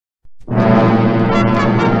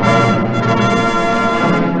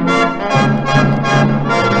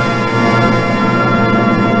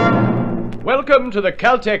Welcome to the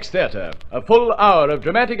Caltex Theatre, a full hour of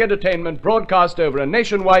dramatic entertainment broadcast over a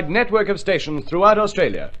nationwide network of stations throughout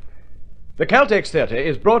Australia. The Caltex Theatre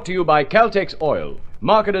is brought to you by Caltex Oil,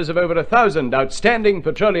 marketers of over 1,000 outstanding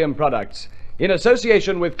petroleum products, in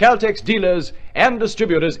association with Caltex dealers and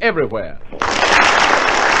distributors everywhere.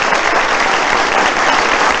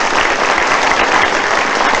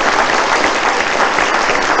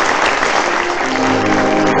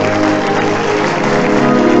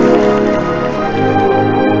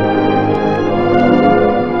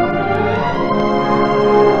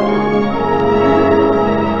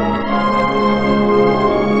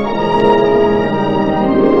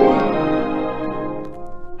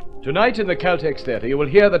 Tonight in the Caltex Theatre, you will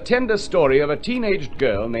hear the tender story of a teenaged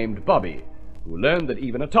girl named Bobby, who learned that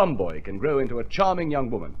even a tomboy can grow into a charming young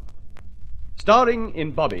woman. Starring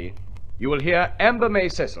in Bobby, you will hear Amber May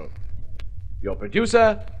Cecil. Your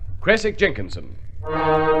producer, Creswick Jenkinson.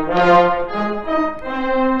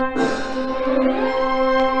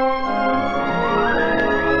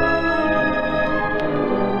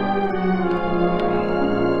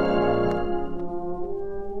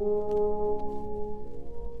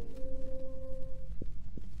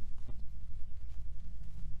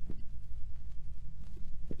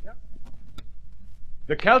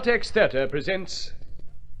 The Caltex Theatre presents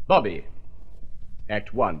Bobby,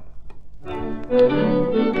 Act 1.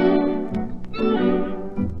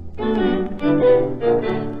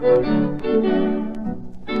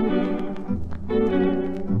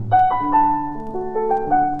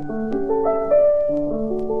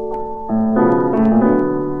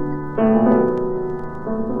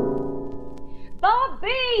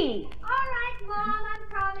 Bobby!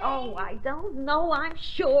 Oh, I don't know, I'm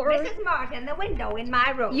sure. Mrs. Martin, the window in my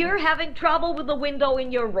room. You're having trouble with the window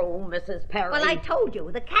in your room, Mrs. Perry. Well, I told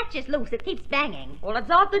you, the catch is loose. It keeps banging. Well, it's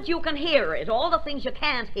not that you can hear it. All the things you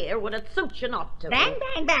can't hear when it suits you not to. Bang,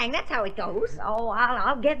 bang, bang. That's how it goes. Oh,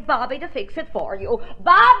 I'll get Bobby to fix it for you.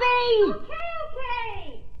 Bobby!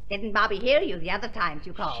 Okay. Didn't Bobby hear you the other times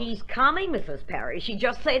you called? She's coming, Mrs. Perry. She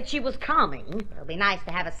just said she was coming. It'll be nice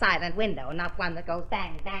to have a silent window, not one that goes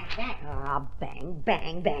bang, bang, bang. Ah, bang,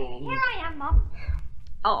 bang, bang. Here I am, Mom.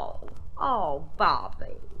 Oh,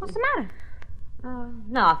 Bobby. What's the matter?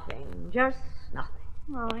 Nothing. Just nothing.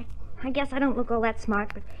 Well, I guess I don't look all that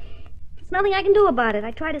smart, but there's nothing I can do about it.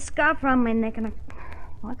 I tried a scarf around my neck, and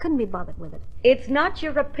I couldn't be bothered with it. It's not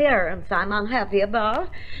your appearance I'm unhappy about.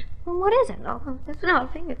 Well, what is it? No, it's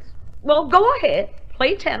nothing. Well, go ahead.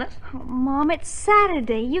 Play tennis. Oh, Mom, it's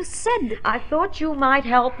Saturday. You said... I thought you might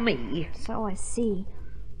help me. So I see.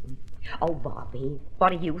 Oh, Bobby,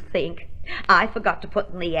 what do you think? I forgot to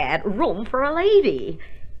put in the ad, room for a lady.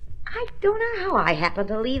 I don't know how I happened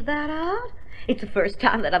to leave that out. It's the first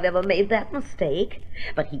time that I've ever made that mistake.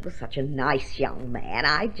 But he was such a nice young man,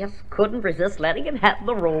 I just couldn't resist letting him have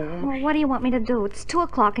the room. Well, what do you want me to do? It's 2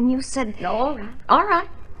 o'clock, and you said... No, all right.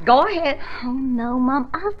 Go ahead. Oh, no, Mom,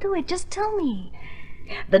 I'll do it. Just tell me.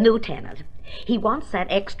 The new tenant. He wants that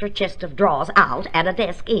extra chest of drawers out and a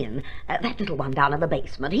desk in. That little one down in the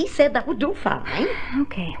basement. He said that would do fine.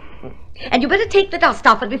 Okay. And you better take the dust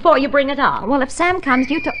off it before you bring it up. Well, if Sam comes,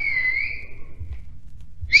 you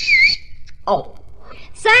Oh.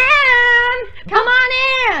 Sam! Come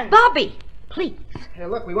on in! Bobby, please. Hey,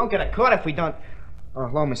 look, we won't get a caught if we don't... Oh,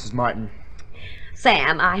 hello, Mrs. Martin.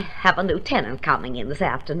 Sam, I have a new tenant coming in this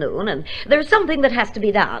afternoon, and there's something that has to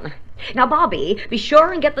be done. Now, Bobby, be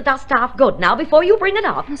sure and get the dust off good now before you bring it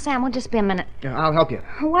up. Sam, will just be a minute. Yeah, I'll help you.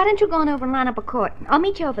 Why don't you go on over and line up a court? I'll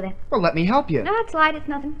meet you over there. Well, let me help you. No, it's light. It's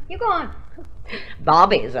nothing. You go on.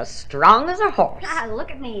 Bobby's as strong as a horse. Ah,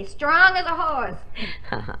 look at me, strong as a horse.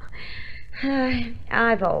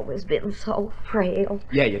 I've always been so frail.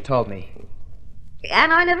 Yeah, you told me.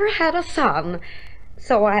 And I never had a son,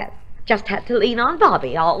 so I just had to lean on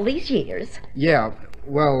Bobby all these years. Yeah,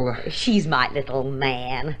 well... She's my little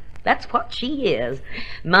man. That's what she is.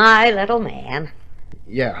 My little man.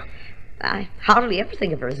 Yeah. I hardly ever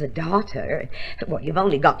think of her as a daughter. Well, you've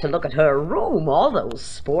only got to look at her room. All those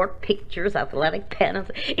sport pictures, athletic pennants.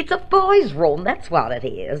 It's a boy's room, that's what it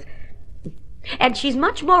is. And she's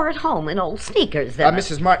much more at home in old sneakers than...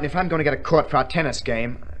 Mrs. Martin, if I'm going to get a court for our tennis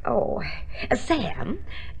game... Oh, Sam,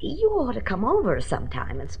 you ought to come over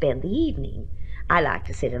sometime and spend the evening. I like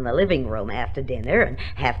to sit in the living room after dinner and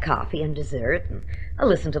have coffee and dessert and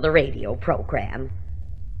listen to the radio program.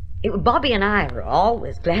 Bobby and I are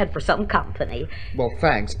always glad for some company. Well,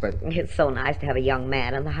 thanks, but... It's so nice to have a young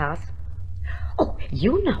man in the house. Oh,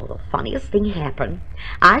 you know the funniest thing happened.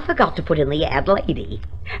 I forgot to put in the ad lady.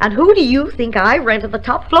 And who do you think I rented the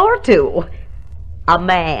top floor to? A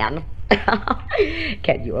man.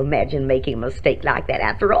 Can you imagine making a mistake like that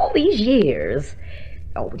after all these years?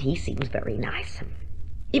 Oh, but he seems very nice.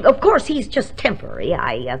 Of course, he's just temporary.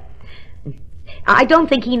 I don't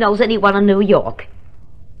think he knows anyone in New York.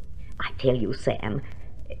 I tell you, Sam,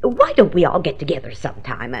 why don't we all get together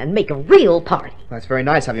sometime and make a real party? That's very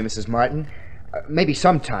nice of you, Mrs. Martin. Maybe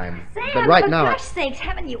sometime. Sam, but right now... for gosh sakes,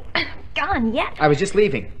 haven't you gone yet? I was just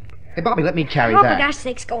leaving. Hey, Bobby, let me carry Oh, that. for gosh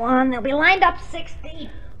sakes, go on. They'll be lined up 6 deep.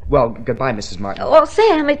 Well, goodbye, Mrs. Martin. Well,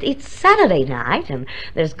 Sam, it's Saturday night, and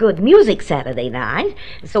there's good music Saturday night.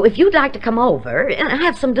 So if you'd like to come over and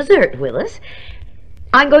have some dessert with us,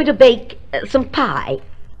 I'm going to bake some pie.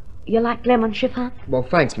 You like lemon chiffon? Well,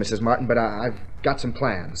 thanks, Mrs. Martin, but I've got some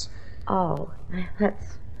plans. Oh,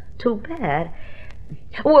 that's too bad.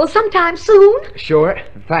 Well, sometime soon. Sure.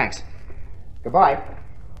 Thanks. Goodbye.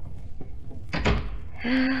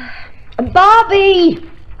 Bobby!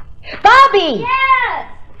 Bobby! Yes!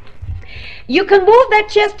 You can move that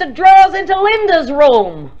chest of drawers into Linda's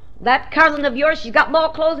room. That cousin of yours, she's got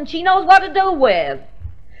more clothes than she knows what to do with.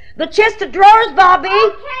 The chest of drawers, Bobby!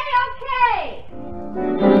 Okay.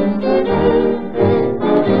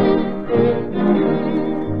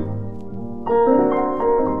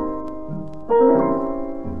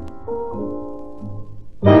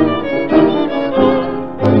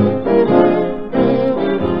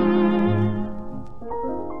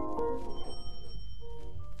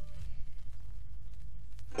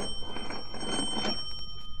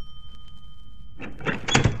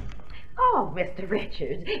 Oh, Mr.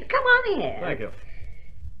 Richards, come on in. Thank you.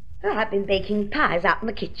 Well, I've been baking pies out in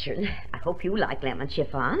the kitchen. I hope you like lemon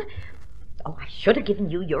chiffon. Oh, I should have given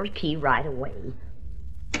you your key right away.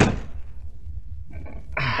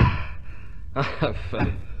 I've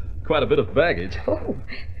quite a bit of baggage. Oh,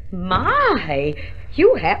 my.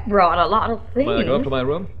 You have brought a lot of things. May I go up to my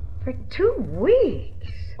room? For 2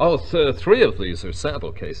 weeks. Oh, 3 of these are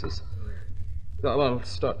sample cases. I'll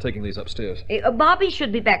start taking these upstairs. Bobby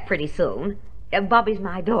should be back pretty soon. Bobby's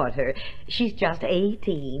my daughter. She's just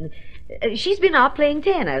 18. She's been out playing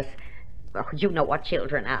tennis. Oh, you know what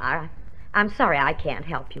children are. I'm sorry I can't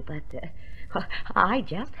help you, but I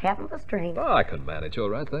just haven't the strength. Oh, I can manage all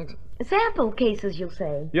right, thanks. Sample cases, you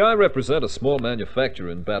say? Yeah, I represent a small manufacturer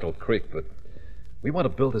in Battle Creek, but we want to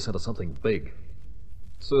build this into something big.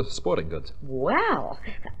 It's sporting goods. Well,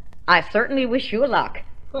 I certainly wish you luck.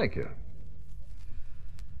 Thank you.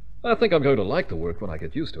 I think I'm going to like the work when I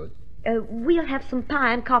get used to it. We'll have some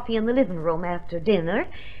pie and coffee in the living room after dinner.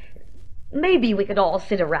 Maybe we could all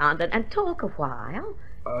sit around and talk a while.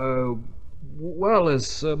 Well,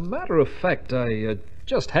 as a matter of fact, I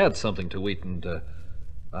just had something to eat, and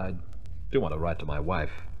I do want to write to my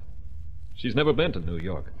wife. She's never been to New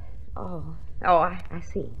York. Oh, I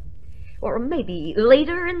see. Or maybe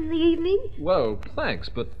later in the evening? Well, thanks,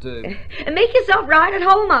 but... Make yourself right at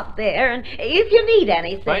home up there, and if you need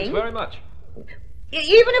anything... Thanks very much.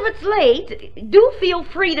 Even if it's late, do feel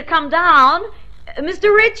free to come down.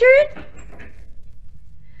 Mr. Richard?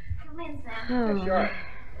 Come in, Sam. Sure.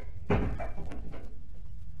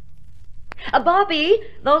 Bobby,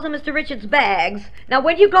 those are Mr. Richard's bags. Now,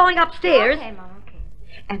 when you're going upstairs... Okay, Mom, okay.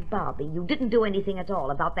 And, Bobby, you didn't do anything at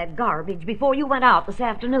all about that garbage before you went out this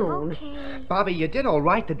afternoon. Okay. Bobby, you did all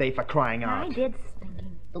right today for crying out. I did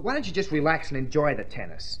thinking. But why don't you just relax and enjoy the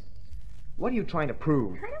tennis? What are you trying to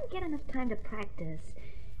prove? I don't get enough time to practice.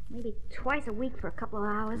 Maybe twice a week for a couple of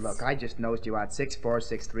hours. Look, I just nosed you out 6'4",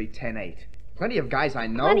 6'3", 10'8". Plenty of guys I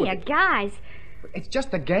know. Plenty of guys. It's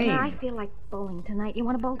just a game. Yeah, I feel like bowling tonight. You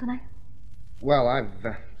want to bowl tonight? Well,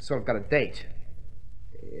 I've sort of got a date.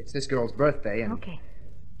 It's this girl's birthday, and Okay.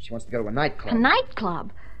 she wants to go to a nightclub. A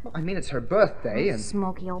nightclub? Well, I mean, it's her birthday, and...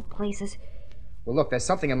 Smoky old places. Well, look, there's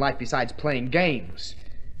something in life besides playing games.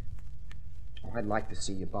 Oh, I'd like to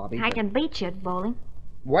see you, Bobby. I but can beat you at bowling.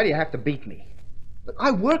 Why do you have to beat me? Look,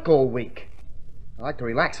 I work all week. I like to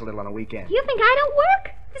relax a little on a weekend. You think I don't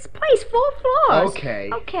work? This place, 4 floors.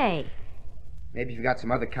 Okay. Okay. Maybe you've got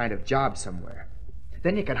some other kind of job somewhere.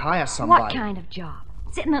 Then you could hire somebody. What kind of job?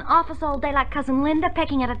 Sit in an office all day like Cousin Linda,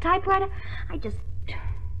 pecking at a typewriter? I just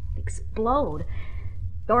explode.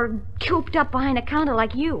 Or cooped up behind a counter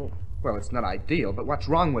like you. Well, it's not ideal, but what's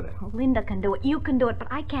wrong with it? Well, Linda can do it, you can do it, but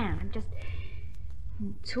I can't.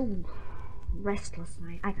 I'm too restless.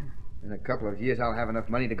 I don't know. In a couple of years, I'll have enough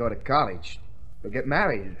money to go to college. We'll get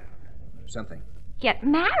married or something. Get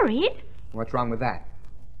married? What's wrong with that?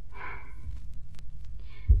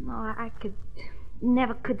 No, I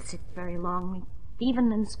never could sit very long,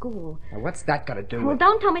 even in school. Now, what's that got to do Well, with...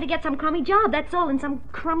 don't tell me to get some crummy job, that's all, in some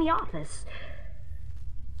crummy office.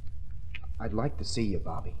 I'd like to see you,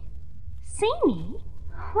 Bobby. See me?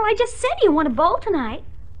 Well, I just said you want to bowl tonight.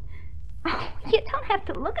 Oh, you don't have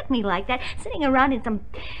to look at me like that, sitting around in some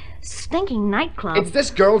stinking nightclub. It's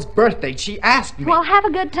this girl's birthday. She asked me. Well, have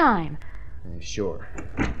a good time. Sure.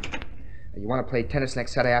 You want to play tennis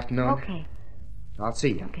next Saturday afternoon? Okay. I'll see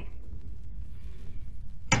you. Okay.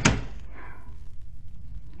 I'll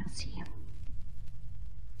see you.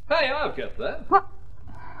 Hey, I'll get that. What?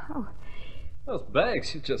 Oh, Those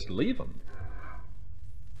bags, you just leave them.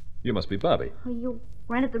 You must be Bobby. well, you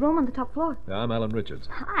rented the room on the top floor. I'm Alan Richards.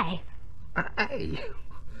 Hi. Hey.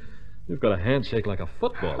 You've got a handshake like a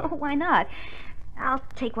footballer. Oh, why not? I'll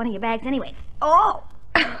take one of your bags anyway. Oh,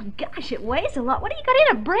 gosh, it weighs a lot. What do you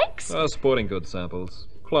got in it, bricks? Sporting goods samples.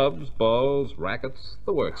 Clubs, balls, rackets,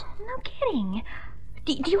 the works. No kidding.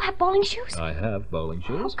 Do you have bowling shoes? I have bowling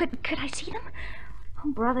Oh, shoes. could I see them?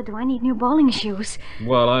 Oh, brother, do I need new bowling shoes?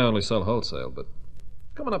 Well, I only sell wholesale, but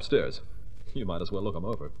come on upstairs. You might as well look them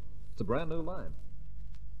over. It's a brand new line.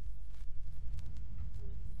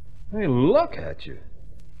 Hey, look at you.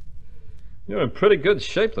 You're in pretty good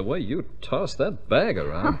shape the way you toss that bag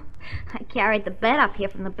around. I carried the bed up here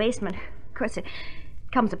from the basement. Of course, it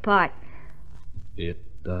comes apart. It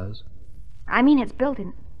does? I mean, it's built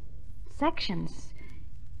in sections.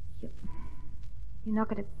 You're not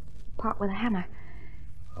going to part with a hammer.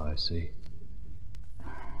 I see.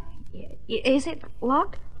 Is it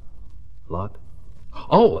locked? Locked?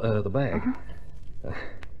 Oh, the bag.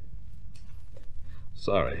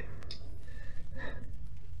 Sorry.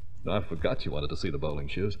 I forgot you wanted to see the bowling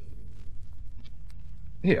shoes.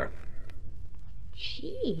 Here.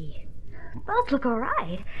 Gee, those look all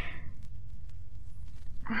right.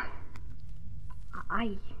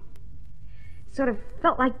 I sort of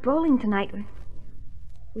felt like bowling tonight.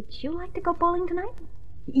 Would you like to go bowling tonight?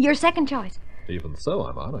 Your second choice. Even so,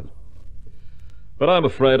 I'm honored. But I'm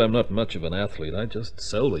afraid I'm not much of an athlete. I just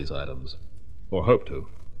sell these items. Or hope to.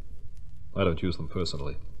 I don't use them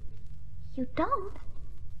personally. You don't?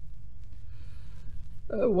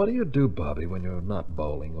 What do you do, Bobby, when you're not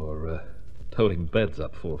bowling or toting beds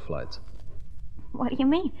up 4 flights? What do you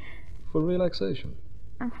mean? For relaxation.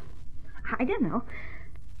 I don't know.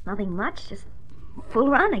 Nothing much. Just fool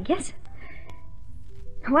around, I guess.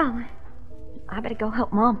 Well, I better go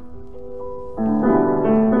help Mom.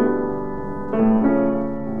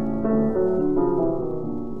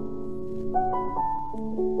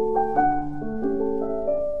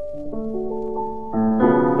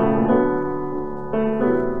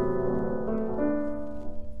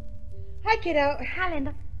 Hi, kiddo. Hi,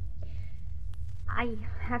 Linda. I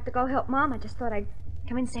have to go help Mom. I just thought I'd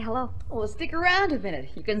come in and say hello. Well, stick around a minute.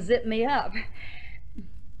 You can zip me up.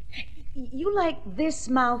 You like this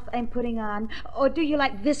mouth I'm putting on, or do you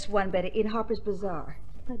like this one better in Harper's Bazaar?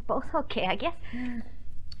 They're both okay, I guess.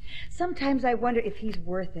 Sometimes I wonder if he's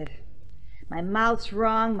worth it. My mouth's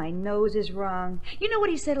wrong, my nose is wrong. You know what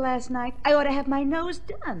he said last night? I ought to have my nose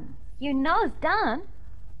done. Your nose done?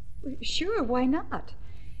 Sure, why not?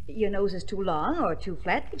 Your nose is too long or too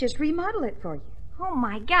flat, they just remodel it for you. Oh,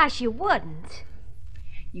 my gosh, you wouldn't.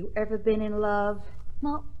 You ever been in love?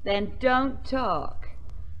 No. Then don't talk.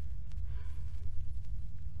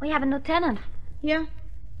 We have a new tenant. Yeah?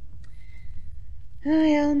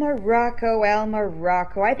 Elmer Rocco.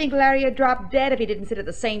 I think Larry would drop dead if he didn't sit at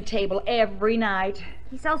the same table every night.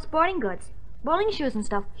 He sells sporting goods, bowling shoes and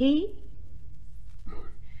stuff. He?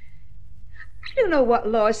 I don't know what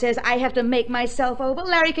law says I have to make myself over.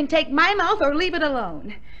 Larry can take my mouth or leave it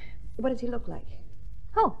alone. What does he look like?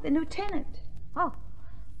 Oh, The new tenant. oh.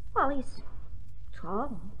 Well, he's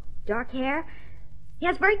tall, dark hair. He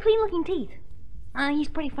has very clean-looking teeth. He's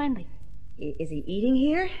pretty friendly. Is he eating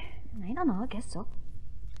here? I don't know, I guess so. So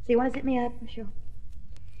you want to zip me up? Sure.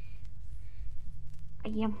 I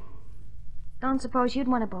don't suppose you'd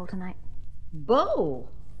want to bowl tonight. Bowl?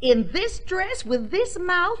 In this dress with this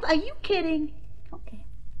mouth? Are you kidding? Okay.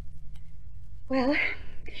 Well,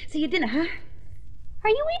 see you dinner, huh? Are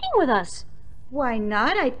you eating with us? Why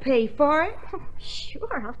not? I pay for it.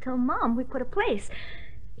 Sure, I'll tell Mom we put a place.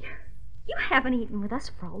 You haven't eaten with us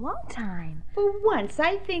for a long time. For once,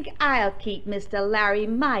 I think I'll keep Mr. Larry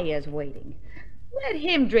Myers waiting. Let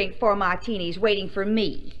him drink 4 martinis waiting for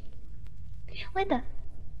me. Linda,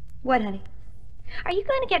 What, honey? are you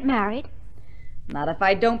going to get married? Not if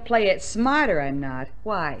I don't play it smarter, I'm not.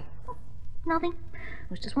 Why? Nothing. I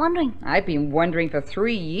was just wondering. I've been wondering for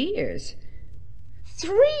 3 years.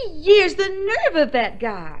 3 years? The nerve of that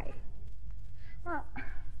guy. Well, I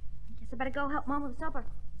guess I better go help Mom with supper.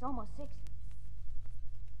 It's almost 6.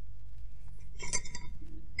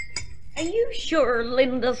 Are you sure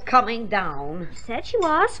Linda's coming down? Said she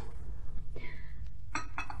was.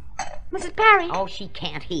 Mrs. Perry. Oh, she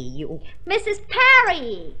can't hear you. Mrs.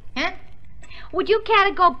 Perry! Huh? Would you care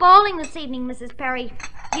to go bowling this evening, Mrs. Perry?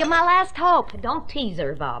 You're my last hope. Don't tease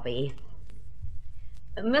her, Bobby.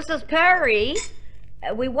 Mrs. Perry,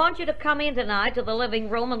 we want you to come in tonight to the living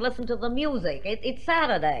room and listen to the music. It's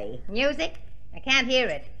Saturday. Music? I can't hear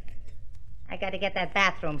it. I got to get that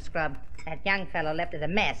bathroom scrubbed. That young fellow left it a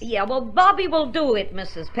mess. Yeah, well, Bobby will do it,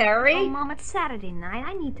 Mrs. Perry. Oh, Mom, it's Saturday night.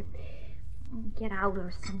 I need to get out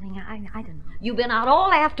or something. I don't know. You've been out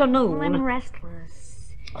all afternoon. I'm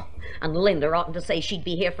restless. And Linda oughtn't to say she'd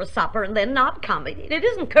be here for supper and then not come. It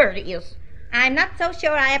isn't courteous. I'm not so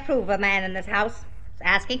sure I approve of a man in this house. He's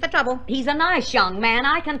asking for trouble. He's a nice young man,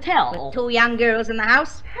 I can tell. With 2 young girls in the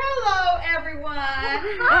house. Hello, everyone.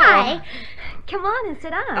 Hi. Come on and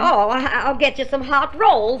sit down. Oh, I'll get you some hot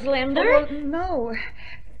rolls, Linda. Oh,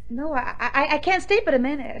 no, I can't stay but a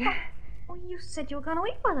minute. Oh, you said you were going to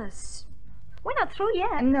eat with us. We're not through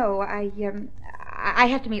yet. No, I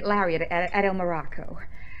have to meet Larry at El Morocco.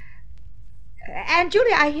 And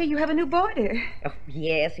Julia, I hear you have a new boarder. Oh,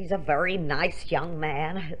 yes, he's a very nice young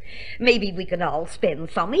man. Maybe we could all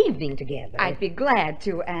spend some evening together. I'd be glad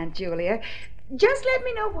to, Aunt Julia. Just let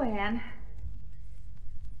me know when.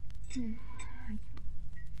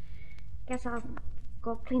 Guess I'll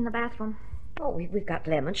go clean the bathroom. Oh, we've got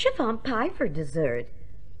lemon chiffon pie for dessert.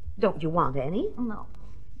 Don't you want any? No.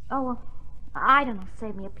 Oh, well, I don't know.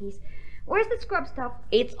 Save me a piece. Where's the scrub stuff?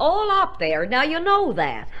 It's all up there. Now you know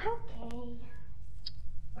that. Okay.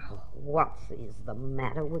 Oh, what is the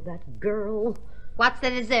matter with that girl? What's the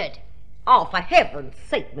dessert? Oh, for heaven's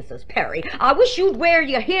sake, Mrs. Perry, I wish you'd wear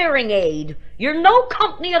your hearing aid. You're no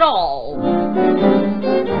company at all.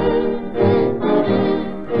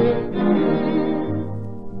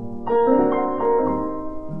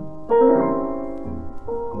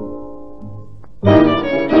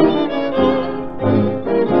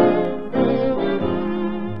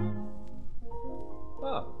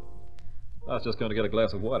 I was just going to get a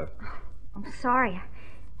glass of water. I'm sorry.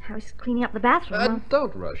 I was cleaning up the bathroom.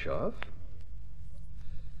 Don't rush off.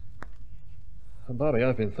 Bobby,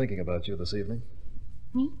 I've been thinking about you this evening.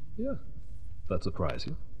 Me? Yeah. That surprise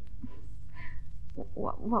you?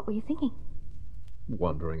 What were you thinking?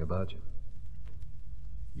 Wondering about you.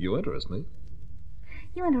 You interest me.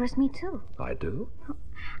 You interest me, too. I do?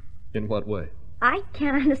 In what way? I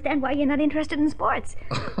can't understand why you're not interested in sports.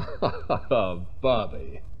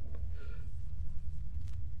 Bobby.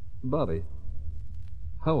 Bobby,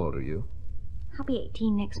 how old are you? I'll be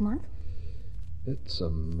 18 next month. It's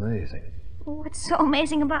amazing. What's so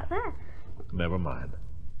amazing about that? Never mind.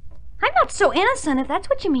 I'm not so innocent, if that's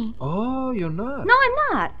what you mean. Oh, you're not? No, I'm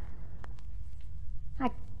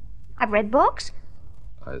not. I've read books.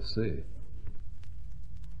 I see.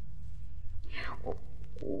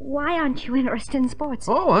 Why aren't you interested in sports?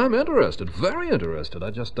 Oh, I'm interested. Very interested.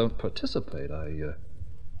 I just don't participate.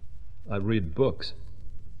 I read books.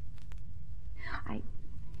 I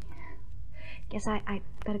guess I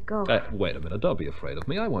better go. Wait a minute. Don't be afraid of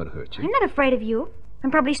me. I won't hurt you. I'm not afraid of you. I'm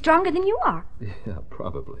probably stronger than you are. Yeah,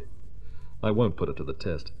 probably. I won't put it to the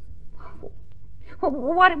test. Well,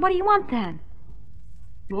 what do you want, then?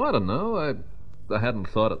 Well, I don't know. I hadn't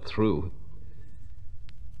thought it through.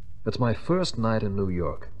 It's my first night in New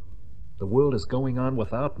York. The world is going on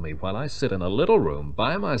without me while I sit in a little room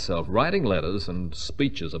by myself writing letters and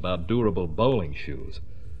speeches about durable bowling shoes.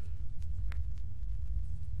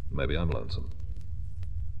 Maybe I'm lonesome.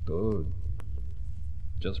 Oh,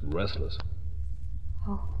 just restless.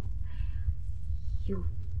 Oh. You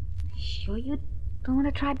sure you don't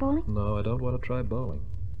want to try bowling? No, I don't want to try bowling.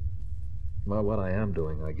 Well, what I am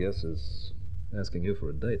doing, I guess, is asking you for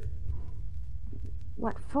a date.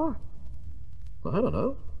 What for? I don't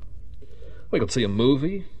know. We could see a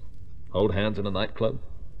movie, hold hands in a nightclub.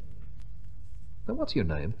 Now, what's your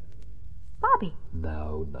name? Bobby.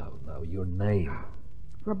 No, your name.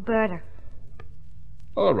 Roberta.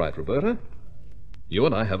 All right, Roberta. You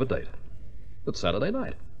and I have a date. It's Saturday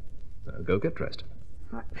night. Now, go get dressed.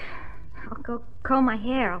 I'll go comb my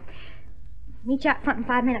hair. I'll meet you out front in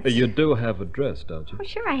 5 minutes. You do have a dress, don't you? Oh,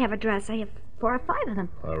 sure I have a dress. I have 4 or 5 of them.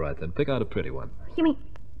 All right, then. Pick out a pretty one. You mean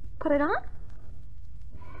put it on?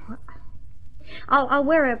 I'll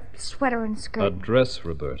wear a sweater and skirt. A dress,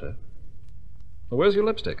 Roberta. Well, where's your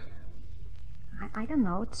lipstick? I don't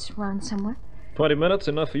know. It's around somewhere. 20 minutes,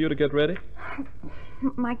 enough for you to get ready?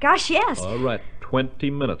 My gosh, yes. All right, 20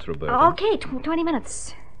 minutes, Roberta. Okay, 20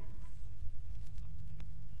 minutes.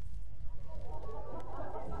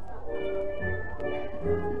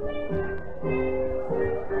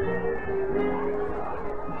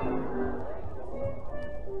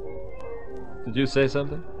 Did you say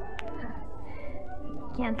something?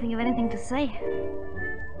 Can't think of anything to say.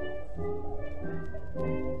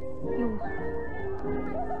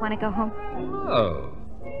 Want to go home? Oh.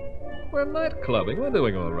 We're night clubbing. We're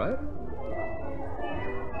doing all right.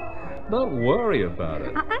 Don't worry about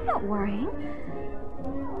it. I'm not worrying.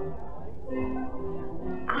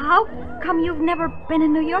 How come you've never been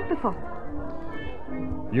in New York before?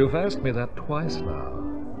 You've asked me that twice now.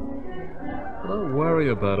 Don't worry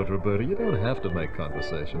about it, Roberta. You don't have to make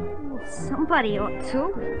conversation. Somebody ought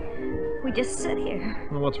to. We just sit here.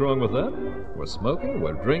 Well, what's wrong with that? We're smoking,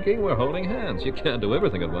 we're drinking, we're holding hands. You can't do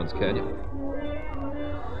everything at once, can you?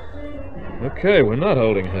 Okay, we're not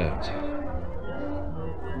holding hands.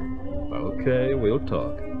 Okay, we'll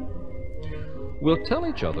talk. We'll tell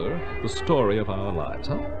each other the story of our lives,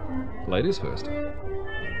 huh? Ladies first.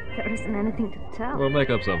 There isn't anything to tell. We'll make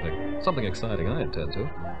up something. Something exciting, I intend to.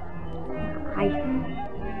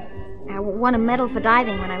 I won a medal for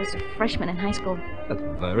diving when I was a freshman in high school. That's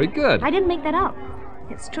very good. I didn't make that up.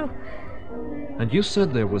 It's true. And you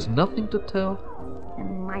said there was nothing to tell?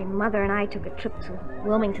 And my mother and I took a trip to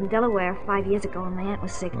Wilmington, Delaware 5 years ago when my aunt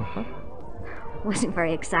was sick. Uh-huh. It wasn't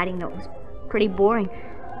very exciting, though. It was pretty boring.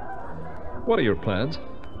 What are your plans?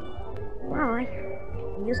 Well, I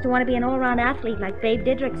used to want to be an all-around athlete like Babe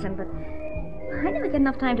Didrikson, but I never get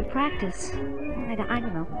enough time to practice. I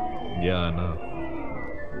don't know. Yeah, I know.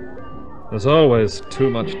 There's always too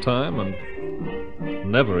much time and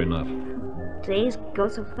never enough. Days go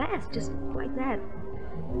so fast, just like that.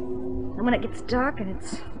 And when it gets dark and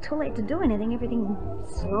it's too late to do anything, everything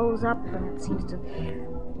slows up and it seems to,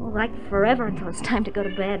 well, like forever until it's time to go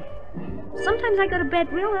to bed. Sometimes I go to bed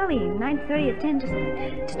real early, 9:30 or 10,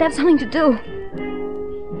 just to have something to do.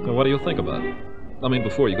 Now, what do you think about? I mean,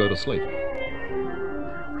 before you go to sleep.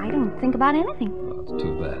 I don't think about anything. Well, it's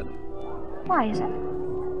too bad. Why is it?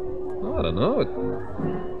 Oh, I don't know.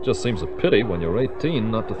 It just seems a pity when you're 18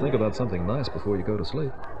 not to think about something nice before you go to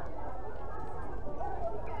sleep.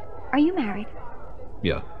 Are you married?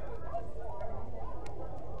 Yeah.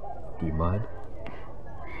 Do you mind?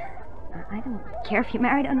 I don't care if you're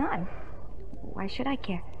married or not. Why should I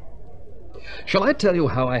care? Shall I tell you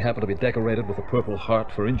how I happen to be decorated with a Purple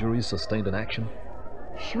Heart for injuries sustained in action?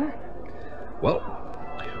 Sure. Well,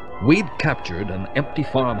 we'd captured an empty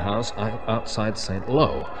farmhouse outside St.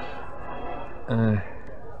 Lo.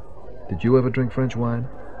 Did you ever drink French wine?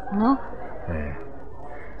 No.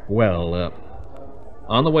 Well,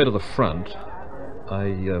 on the way to the front,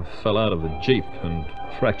 I fell out of the Jeep and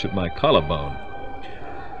fractured my collarbone.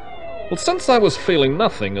 Well, since I was feeling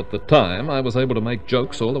nothing at the time, I was able to make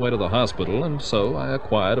jokes all the way to the hospital, and so I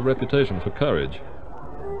acquired a reputation for courage.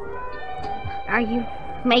 Are you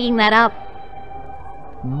making that up?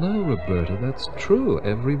 No, Roberta, that's true,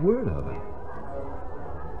 every word of it.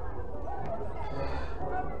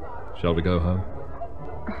 Shall we go home?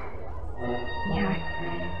 Yeah,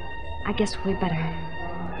 I guess we better.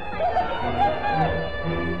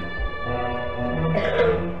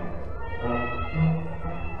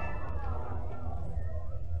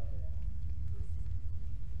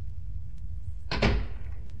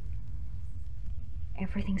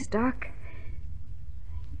 Everything's dark.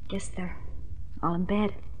 Guess they're all in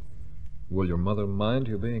bed. Will your mother mind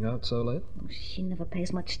you being out so late? She never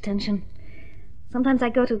pays much attention. Sometimes I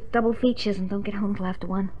go to double features and don't get home till after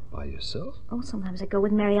 1. By yourself? Oh, sometimes I go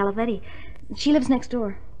with Mary Olivetti. She lives next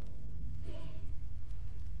door.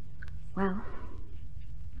 Well,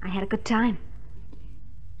 I had a good time.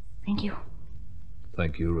 Thank you.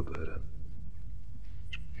 Thank you, Roberta.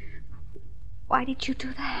 Why did you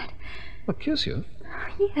do that? I'll kiss you.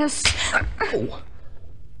 Yes. Oh.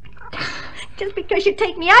 Just because you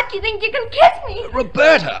take me out, you think you can kiss me?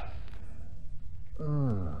 Roberta!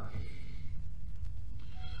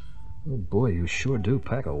 Oh, boy, you sure do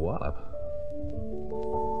pack a wallop.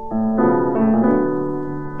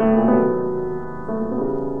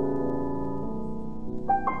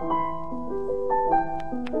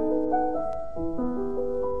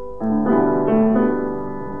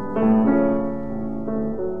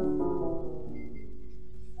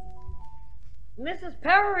 Mrs.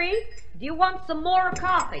 Perry, do you want some more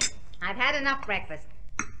coffee? I've had enough breakfast.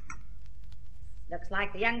 Looks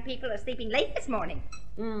like the young people are sleeping late this morning.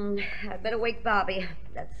 I'd better wake Bobby.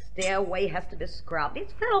 That stairway has to be scrubbed.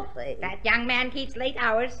 It's filthy. That young man keeps late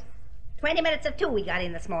hours. 20 minutes of 2 we got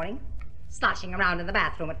in this morning. Sloshing around in the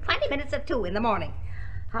bathroom at 20 minutes of 2 in the morning.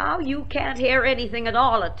 How you can't hear anything at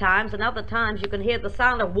all at times, and other times you can hear the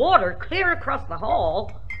sound of water clear across the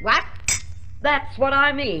hall. What? That's what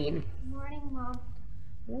I mean. Morning, Mom.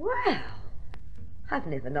 Well, I've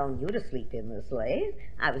never known you to sleep in this late.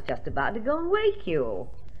 I was just about to go and wake you.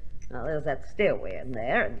 Now, there's that stairway in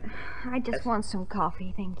there, and I just want some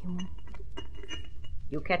coffee, thank you.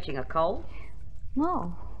 you catching a cold?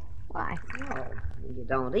 No. Why? Oh, when you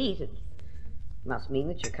don't eat, it must mean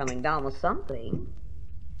that you're coming down with something.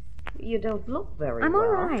 You don't look very I'm well.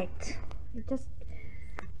 all right. I just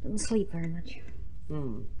didn't sleep very much.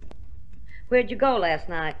 Where'd you go last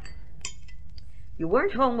night? You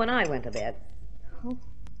weren't home when I went to bed. Oh,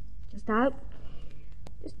 just out.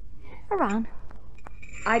 Just around.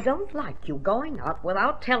 I don't like you going out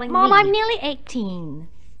without telling Mom, me. I'm nearly 18.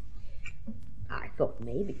 I thought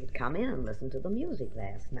maybe you'd come in and listen to the music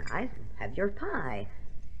last night and have your pie.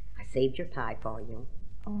 I saved your pie for you.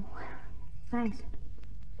 Oh, thanks.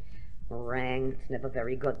 Meringue, it's never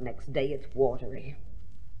very good. Next day it's watery.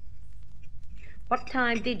 What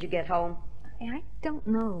time did you get home? I don't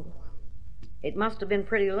know. It must have been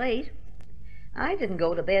pretty late. I didn't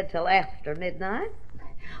go to bed till after midnight.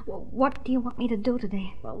 Well, what do you want me to do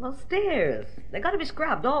today? Well, those stairs, they got to be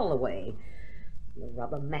scrubbed all the way. The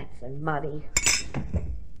rubber mats are muddy.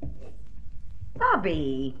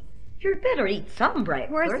 Bobby, you'd better eat some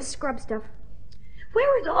breakfast. Where's the scrub stuff?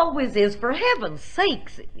 Where it always is, for heaven's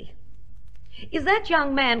sakes. Is that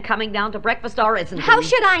young man coming down to breakfast or isn't he? How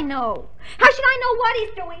should I know? How should I know what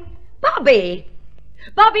he's doing? Bobby!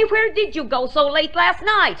 Bobby, where did you go so late last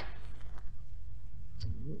night?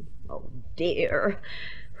 Oh, dear.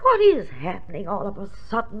 What is happening all of a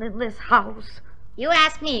sudden in this house? You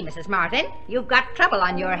ask me, Mrs. Martin. You've got trouble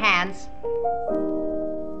on your hands.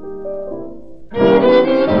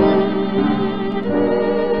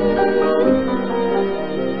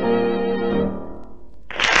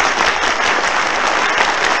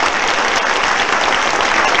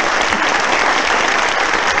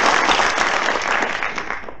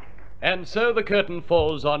 And so the curtain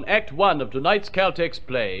falls on Act 1 of tonight's Caltex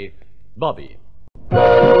play, Bobby. Anywhere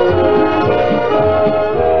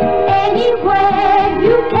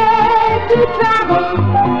you care to travel,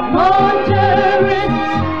 motorists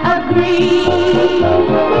agree.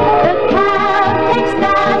 The Caltex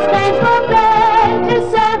stands for better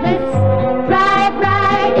service. Drive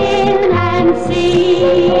right in and see.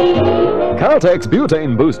 Caltex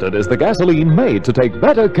Butane Boosted is the gasoline made to take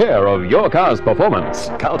better care of your car's performance.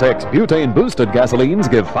 Caltex Butane Boosted gasolines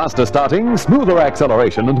give faster starting, smoother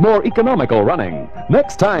acceleration, and more economical running.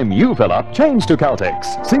 Next time you fill up, change to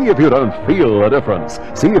Caltex. See if you don't feel a difference.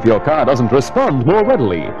 See if your car doesn't respond more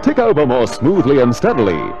readily, tick over more smoothly and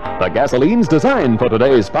steadily. The gasolines designed for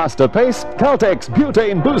today's faster pace, Caltex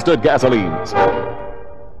Butane Boosted gasolines.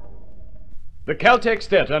 The Caltex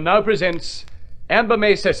Theatre now presents Amber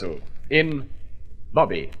May Cecil in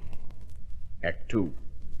Bobby, Act 2.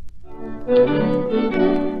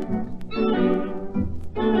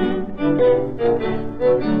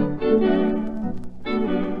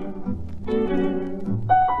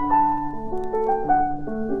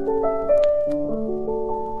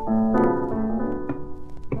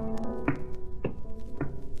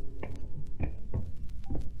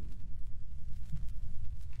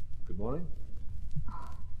 Good morning.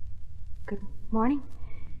 Good morning.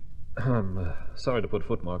 I'm sorry to put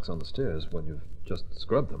footmarks on the stairs when you've just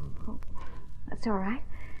scrubbed them. Oh, that's all right.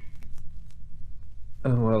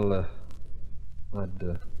 Well, I'd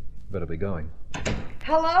better be going.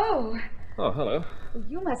 Hello. Oh, hello.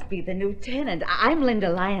 You must be the new tenant. I'm Linda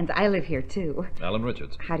Lyons. I live here, too. Alan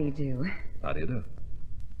Richards. How do you do? How do you do?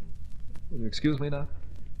 Will you excuse me now?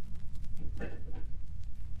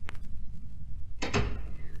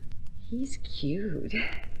 He's cute.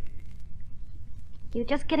 You're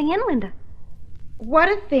just getting in, Linda. What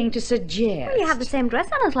a thing to suggest. Well, you have the same dress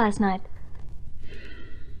on as last night.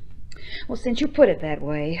 Well, since you put it that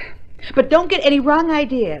way. But don't get any wrong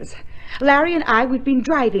ideas. Larry and I, we've been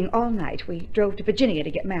driving all night. We drove to Virginia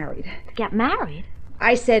to get married. To get married?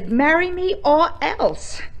 I said, marry me or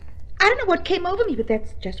else. I don't know what came over me, but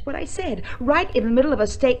that's just what I said. Right in the middle of a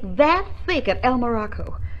steak that thick at El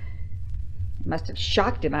Morocco. It must have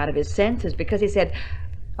shocked him out of his senses because he said,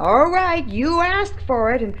 all right, you asked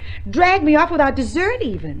for it, and dragged me off without dessert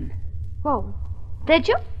even. Whoa. Did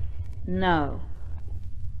you? No.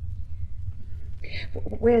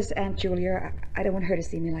 Where's Aunt Julia? I don't want her to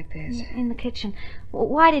see me like this. In the kitchen.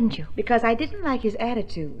 Why didn't you? Because I didn't like his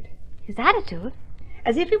attitude. His attitude?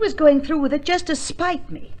 As if he was going through with it just to spite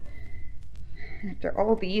me. After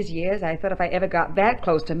all these years, I thought if I ever got that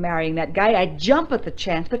close to marrying that guy, I'd jump at the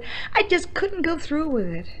chance, but I just couldn't go through with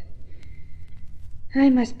it. I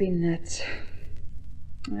must be nuts.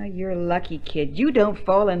 Oh, you're lucky, kid. You don't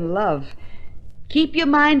fall in love. Keep your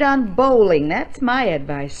mind on bowling. That's my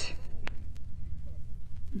advice.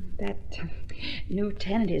 That new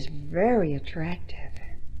tenant is very attractive.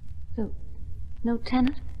 So, no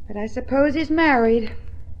tenant? But I suppose he's married.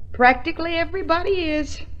 Practically everybody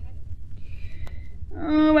is.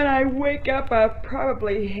 Oh, but I I wake up, I'll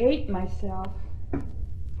probably hate myself.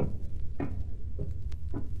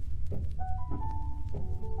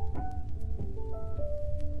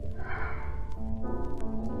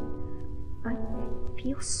 I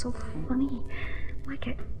feel so funny.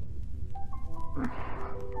 Like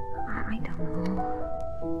I don't know.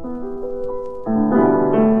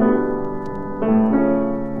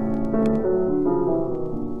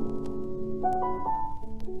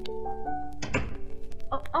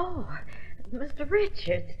 Oh, Mr.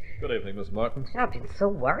 Richards. Good evening, Miss Martin. I've been so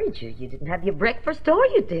worried you didn't have your breakfast or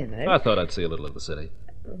your dinner. I thought I'd see a little of the city.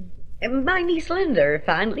 And my niece Linda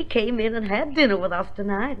finally came in and had dinner with us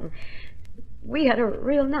tonight. And we had a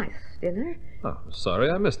real nice dinner. Oh, sorry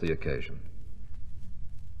I missed the occasion.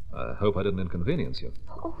 I hope I didn't inconvenience you.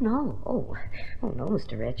 Oh, no. Oh, no,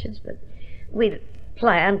 Mr. Richards. But we'd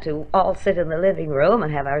planned to all sit in the living room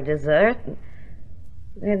and have our dessert. And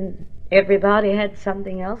then everybody had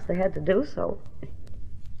something else they had to do, so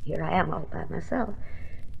here I am all by myself.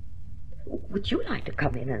 Would you like to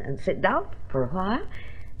come in and sit down for a while?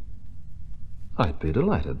 I'd be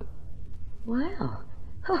delighted. Well,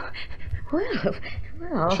 well.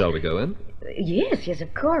 Shall we go in? Yes,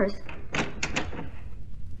 of course.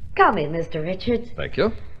 Come in, Mr. Richards. Thank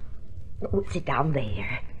you. Sit down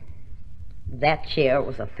there. That chair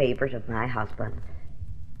was a favorite of my husband.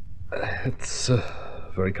 It's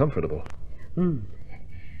very comfortable.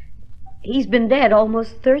 He's been dead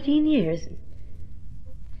almost 13 years.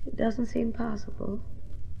 It doesn't seem possible.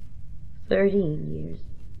 13 years.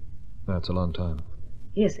 That's a long time.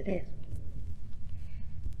 Yes, it is.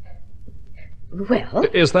 Well...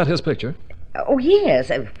 Is that his picture? Oh, yes.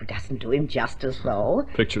 It doesn't do him justice, though.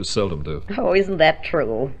 Pictures seldom do. Oh, isn't that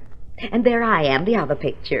true? And there I am, the other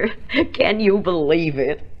picture. Can you believe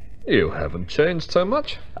it? You haven't changed so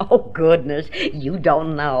much. Oh, goodness. You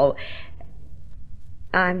don't know.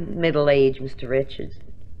 I'm middle-aged, Mr. Richards.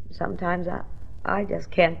 Sometimes I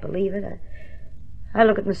just can't believe it. I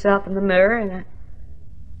look at myself in the mirror and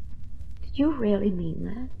Did you really mean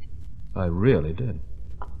that? I really did.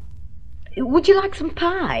 Would you like some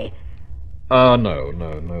pie?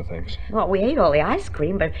 No, thanks. Well, we ate all the ice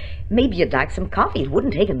cream, but maybe you'd like some coffee. It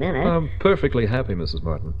wouldn't take a minute. I'm perfectly happy, Mrs.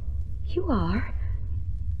 Martin. You are?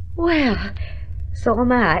 Well, so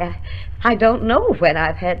am I. I don't know when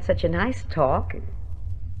I've had such a nice talk.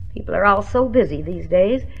 People are all so busy these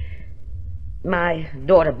days. My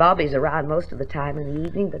daughter Bobby's around most of the time in the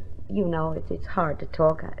evening, but you know, it's hard to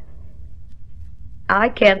talk. I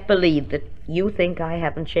can't believe that you think I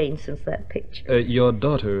haven't changed since that picture. Your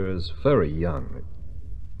daughter is very young.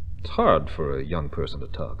 It's hard for a young person to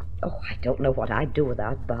talk. Oh, I don't know what I'd do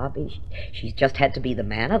without Bobby. She's just had to be the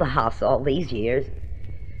man of the house all these years.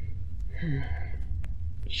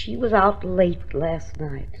 She was out late last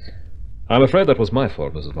night. I'm afraid that was my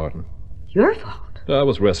fault, Mrs. Martin. Your fault? I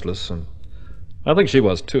was restless, and I think she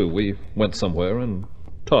was, too. We went somewhere and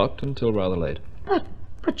talked until rather late.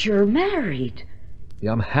 But you're married.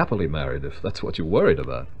 Yeah, I'm happily married, if that's what you're worried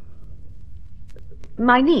about.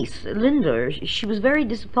 My niece, Linda, she was very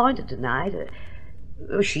disappointed tonight.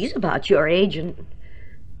 She's about your age, and,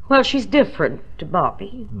 well, she's different to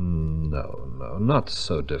Bobby. No, not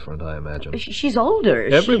so different, I imagine. She's older.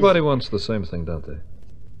 Everybody wants the same thing, don't they?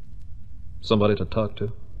 Somebody to talk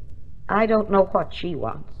to? I don't know what she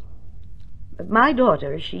wants. But my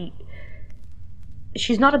daughter,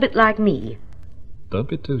 she's not a bit like me. Don't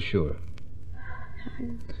be too sure.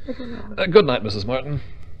 Good night, Mrs. Martin.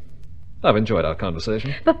 I've enjoyed our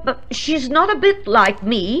conversation. But she's not a bit like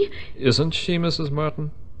me. Isn't she, Mrs.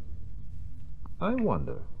 Martin? I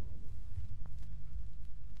wonder.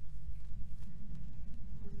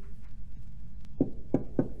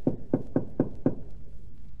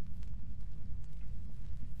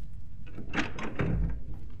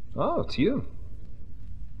 Oh, it's you.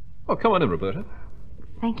 Oh, come on in, Roberta.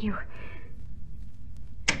 Thank you.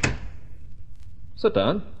 Sit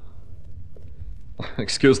down.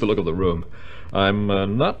 Excuse the look of the room. I'm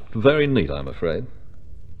not very neat, I'm afraid.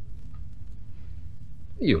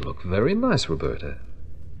 You look very nice, Roberta.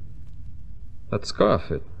 That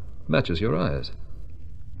scarf, it matches your eyes.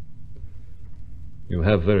 You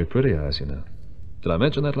have very pretty eyes, you know. Did I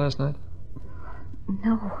mention that last night?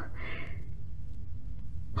 No.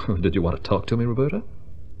 Did you want to talk to me, Roberta?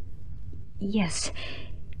 Yes.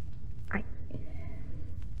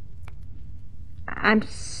 I'm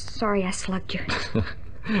sorry I slugged you.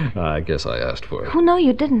 I guess I asked for it. Oh, no,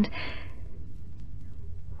 you didn't.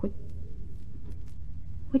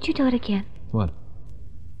 Would you do it again? What?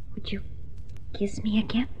 Would you kiss me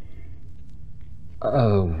again?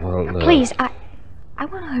 Oh, well, Please, I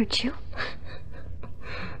want to hurt you.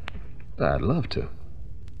 I'd love to.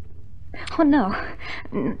 Oh, no.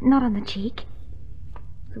 Not on the cheek.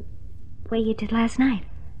 The way you did last night.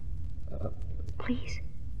 Please.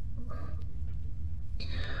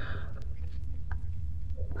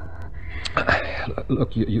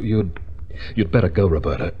 Look, you'd better go,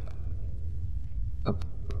 Roberta.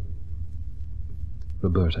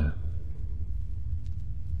 Roberta.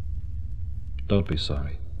 Don't be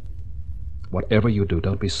sorry. Whatever you do,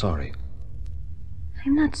 don't be sorry.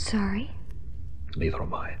 I'm not sorry. Neither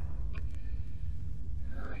am I.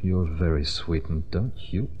 You're very sweet, and don't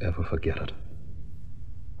you ever forget it.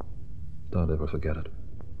 Don't ever forget it.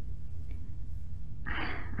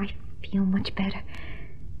 I feel much better.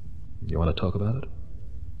 You want to talk about it?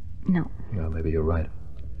 No. Well, maybe you're right.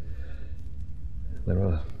 There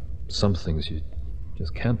are some things you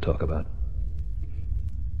just can't talk about.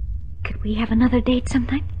 Could we have another date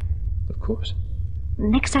sometime? Of course.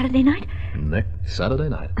 Next Saturday night? Next Saturday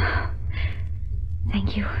night.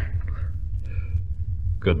 Thank you.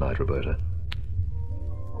 Good night, Roberta.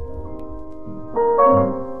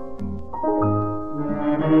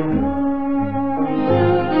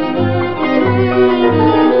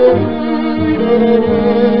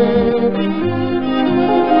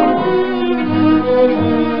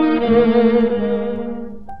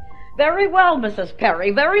 Very well, Mrs.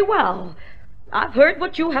 Perry, very well. I've heard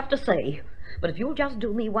what you have to say. But if you'll just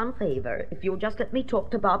do me one favor, if you'll just let me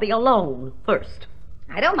talk to Bobby alone first.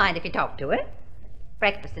 I don't mind if you talk to her.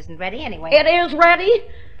 Breakfast isn't ready anyway. It is ready.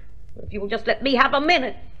 If you'll just let me have a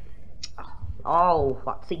minute. Oh,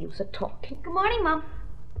 what's the use of talking? Good morning, Mom.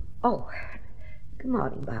 Oh, good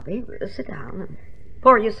morning, Bobby. Sit down and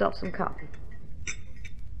pour yourself some coffee.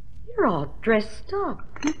 You're all dressed up.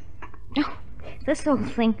 Oh, this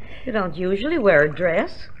old thing. You don't usually wear a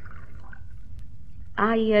dress.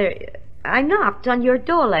 I knocked on your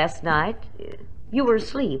door last night. You were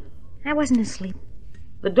asleep. I wasn't asleep.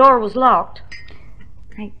 The door was locked.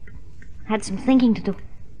 I had some thinking to do.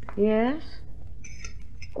 Yes?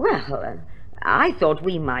 Well, I thought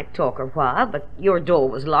we might talk a while, but your door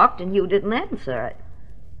was locked and you didn't answer it.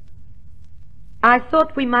 I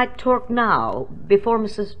thought we might talk now, before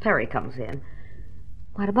Mrs. Perry comes in.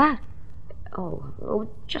 What about? Oh,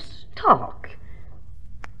 just talk.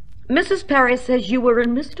 Mrs. Perry says you were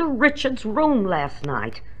in Mr. Richards' room last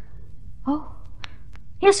night. Oh,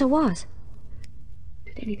 yes, it was.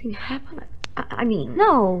 Did anything happen? I mean...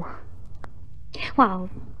 No. Well,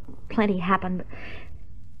 plenty happened,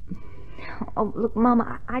 but... Oh, look,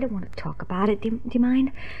 Mama, I don't want to talk about it. Do you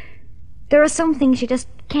mind? There are some things you just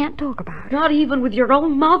can't talk about. Not even with your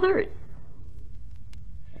own mother?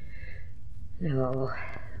 No.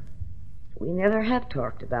 We never have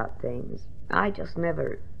talked about things. I just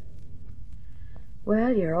never...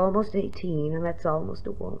 Well, you're almost 18, and that's almost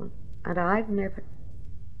a woman. And I've never...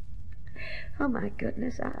 Oh, my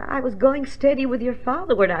goodness. I was going steady with your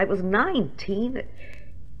father when I was 19.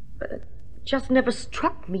 But it just never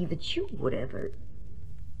struck me that you would ever...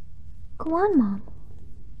 Go on, Mom.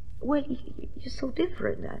 Well, you're so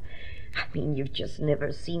different. I mean, you've just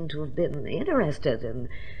never seemed to have been interested in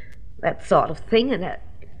that sort of thing, and that...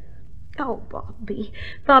 Oh, Bobby.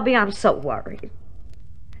 Bobby, I'm so worried.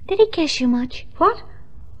 Did he kiss you much? What?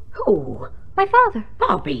 Who? My father.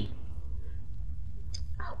 Bobby.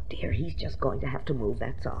 Oh, dear, he's just going to have to move,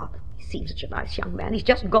 that's all. He seems such a nice young man. He's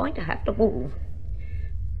just going to have to move.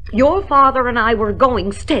 Your father and I were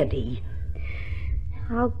going steady.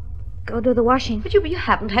 I'll go do the washing. But you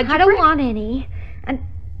haven't had your... I don't want any. And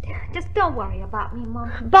just don't worry about me,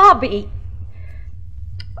 Mom. Bobby!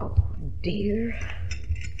 Oh, dear.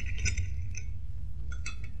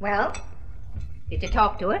 Well, did you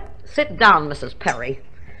talk to her? Sit down, Mrs. Perry.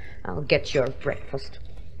 I'll get your breakfast.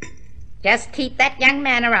 Just keep that young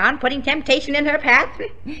man around, putting temptation in her path.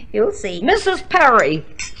 You'll see. Mrs. Perry!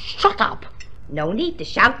 Shut up! No need to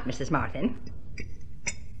shout, Mrs. Martin.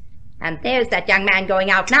 And there's that young man going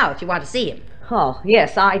out now, if you want to see him. Oh,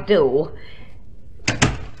 yes, I do.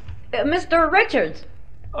 Mr. Richards.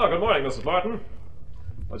 Oh, good morning, Mrs. Martin.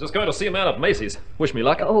 I was just going to see a man at Macy's. Wish me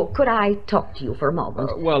luck. Oh, could I talk to you for a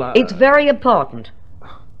moment? Well, It's very important.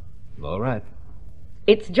 All right.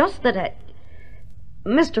 It's just that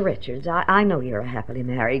Mr. Richards, I know you're a happily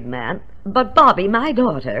married man, but Bobby, my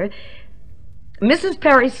daughter, Mrs.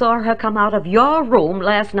 Perry saw her come out of your room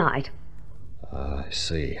last night. I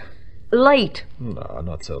see. Late. No,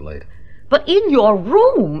 not so late. But in your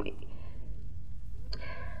room.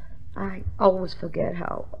 I always forget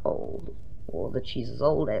how old, or that she's as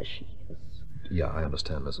old as she is. Yeah, I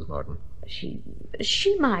understand, Mrs. Martin.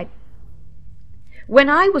 She might. When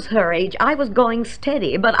I was her age, I was going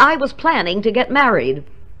steady, but I was planning to get married.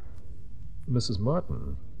 Mrs.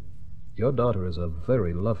 Martin, Your daughter is a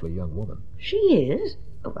very lovely young woman. She is?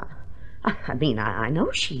 Oh, I mean, I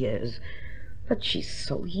know she is. But she's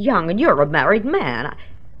so young, and you're a married man.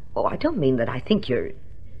 I don't mean that I think you're...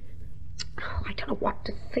 Oh, I don't know what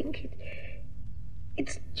to think.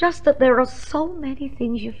 It's just that there are so many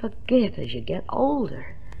things you forget as you get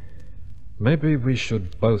older. Maybe we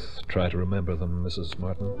should both try to remember them, Mrs.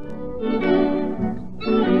 Martin.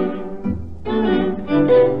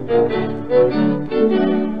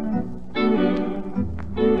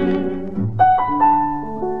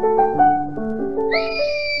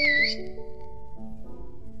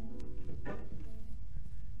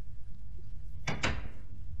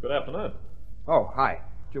 Good afternoon. Oh, hi.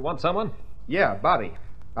 Do you want someone? Yeah, Bobby.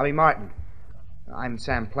 Bobby Martin. I'm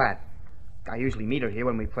Sam Platt. I usually meet her here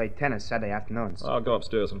when we play tennis Saturday afternoons. I'll go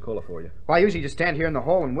upstairs and call her for you. Well, I usually just stand here in the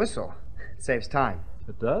hall and whistle. It saves time.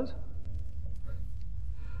 It does?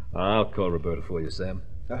 I'll call Roberta for you, Sam.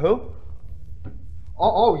 Who?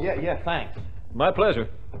 Oh, yeah, thanks. My pleasure.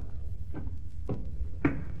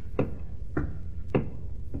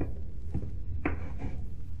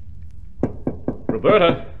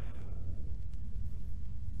 Roberta!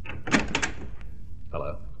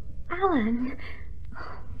 Hello. Alan,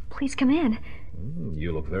 please come in.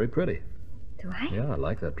 You look very pretty. Do I? Yeah, I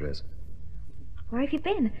like that dress. Where have you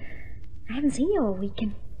been? I haven't seen you all week,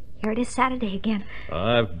 and here it is Saturday again.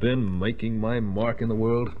 I've been making my mark in the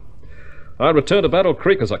world. I returned to Battle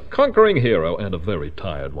Creek as a conquering hero and a very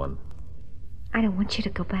tired one. I don't want you to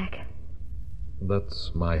go back.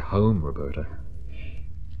 That's my home, Roberta.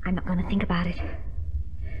 I'm not going to think about it.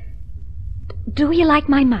 Do you like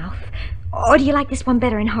my mouth? Or do you like this one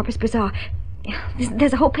better in Harper's Bazaar?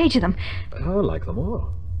 There's a whole page of them. I like them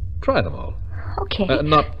all. Try them all. Okay.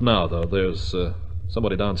 Not now, though. There's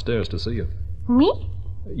somebody downstairs to see you. Me?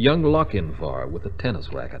 Young lock-in for with a tennis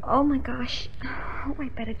racket. Oh, my gosh. Oh, I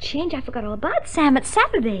better change. I forgot all about Sam. It's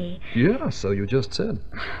Saturday. Yeah, so you just said.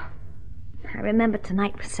 I remember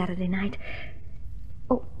tonight was Saturday night.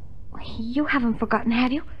 Oh, you haven't forgotten,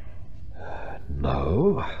 have you?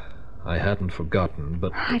 No, I hadn't forgotten,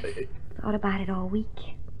 but... I've thought about it all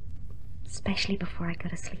week. Especially before I go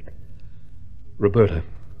to sleep. Roberta,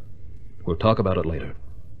 we'll talk about it later.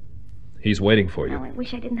 He's waiting for you. Oh, I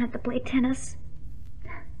wish I didn't have to play tennis.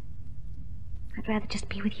 I'd rather just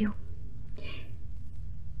be with you.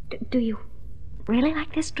 Do you really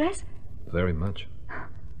like this dress? Very much.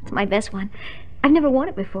 It's my best one. I've never worn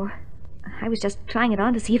it before. I was just trying it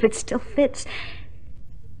on to see if it still fits.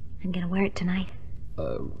 I'm gonna wear it tonight.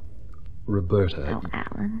 Roberta... Oh,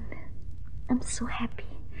 Alan. I'm so happy.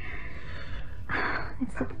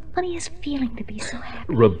 It's the funniest feeling to be so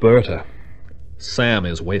happy. Roberta, Sam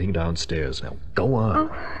is waiting downstairs. Now, go on.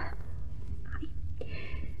 Oh,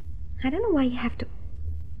 I don't know why you have to...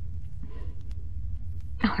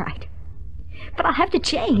 All right. But I'll have to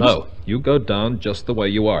change. No, you go down just the way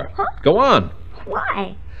you are. Huh? Go on.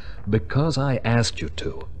 Why? Because I asked you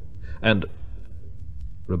to. And,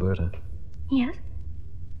 Roberta, Yes?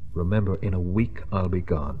 remember, in a week I'll be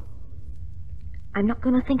gone. I'm not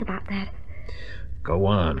going to think about that. Go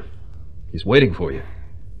on. He's waiting for you.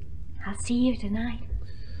 I'll see you tonight.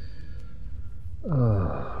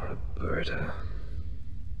 Oh, Roberta.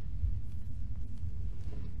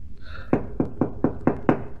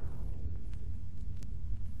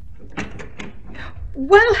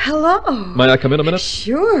 Well, hello. May I come in a minute?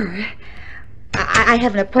 Sure. I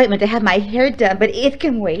have an appointment to have my hair done, but it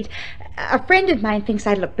can wait. A friend of mine thinks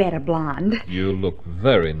I look better blonde. You look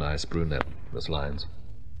very nice, brunette, Miss Lyons.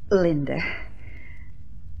 Linda.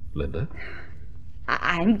 Linda?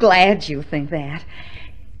 I'm glad you think that.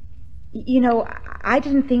 You know, I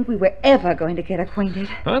didn't think we were ever going to get acquainted.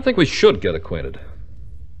 I think we should get acquainted.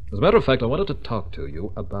 As a matter of fact, I wanted to talk to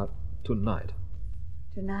you about tonight.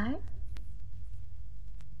 Tonight?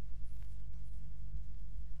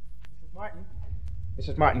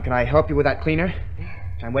 Mrs. Martin, can I help you with that cleaner?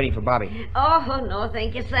 I'm waiting for Bobby. Oh, no,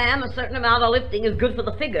 thank you, Sam. A certain amount of lifting is good for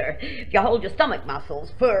the figure. If you hold your stomach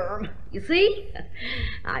muscles firm. You see?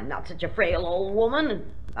 I'm not such a frail old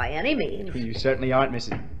woman, by any means. You certainly aren't,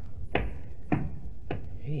 Mrs.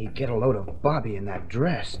 Hey, get a load of Bobby in that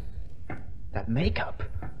dress. That makeup.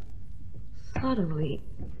 Suddenly,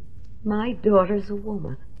 my daughter's a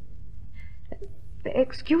woman.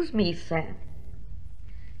 Excuse me, Sam.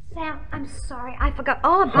 Sam, I'm sorry. I forgot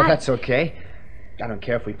all about Oh, that's okay. I don't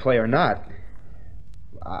care if we play or not.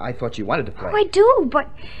 I thought you wanted to play. Oh, I do, but...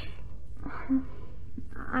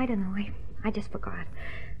 I don't know. I just forgot.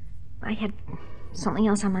 I had something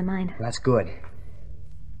else on my mind. That's good.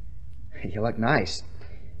 You look nice.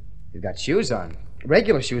 You've got shoes on.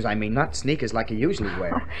 Regular shoes, I mean, not sneakers like you usually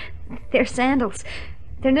wear. Oh, they're sandals.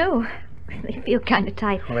 They're new. They feel kind of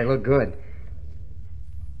tight. Well, they look good.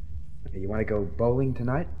 You want to go bowling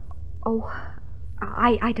tonight? Oh,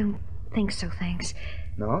 I don't think so, thanks.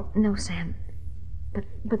 No? No, Sam.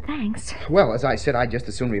 But thanks. Well, as I said, I'd just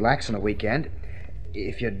as soon relax on a weekend.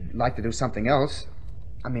 If you'd like to do something else.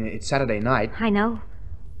 I mean, it's Saturday night. I know.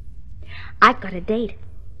 I've got a date.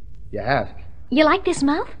 You have? You like this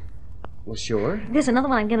mouth? Well, sure. There's another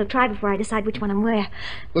one I'm going to try before I decide which one I'm where.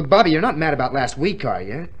 Look, Bobby, you're not mad about last week, are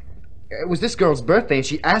you? It was this girl's birthday, and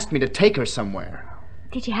she asked me to take her somewhere.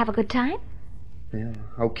 Did you have a good time? Yeah,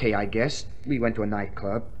 okay, I guess. We went to a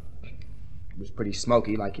nightclub. It was pretty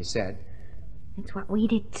smoky, like you said. It's what we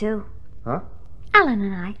did, too. Huh? Alan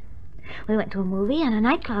and I. We went to a movie and a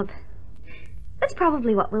nightclub. That's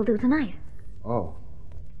probably what we'll do tonight. Oh.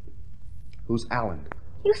 Who's Alan?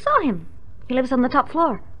 You saw him. He lives on the top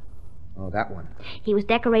floor. Oh, that one. He was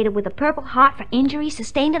decorated with a Purple Heart for injuries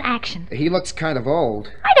sustained in action. He looks kind of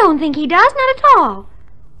old. I don't think he does, not at all.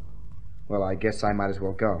 Well, I guess I might as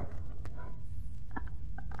well go.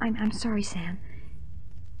 I'm sorry, Sam.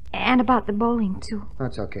 And about the bowling, too.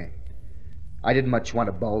 That's okay. I didn't much want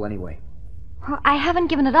to bowl anyway. Well, I haven't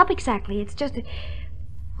given it up exactly. It's just...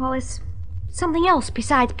 Well, it's something else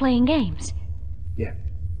besides playing games. Yeah.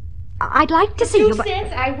 I'd like to see you, but...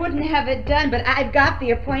 Since I wouldn't have it done, but I've got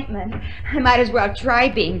the appointment. I might as well try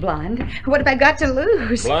being blonde. What have I got to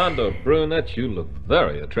lose? Blonde or brunette, you look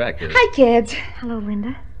very attractive. Hi, kids. Hello,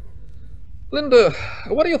 Linda. Linda,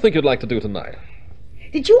 what do you think you'd like to do tonight?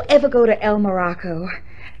 Did you ever go to El Morocco?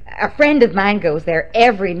 A friend of mine goes there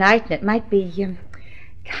every night, and it might be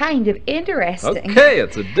kind of interesting. Okay,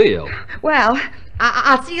 it's a deal. Well,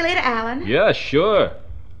 I'll see you later, Alan. Yeah, sure.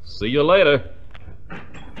 See you later.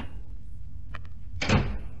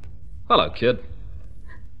 Hello, kid.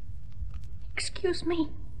 Excuse me.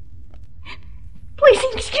 Please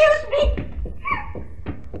excuse me.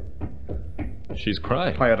 She's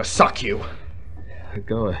crying. I ought to sock you.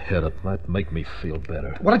 Go ahead. It might make me feel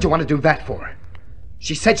better. What did you want to do that for?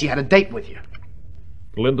 She said she had a date with you.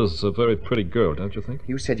 Linda's a very pretty girl, don't you think?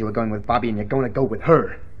 You said you were going with Bobby and you're going to go with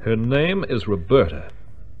her. Her name is Roberta.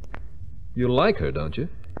 You like her, don't you?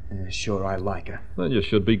 Sure, I like her. Then you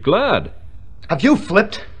should be glad. Have you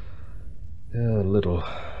flipped? Yeah, a little.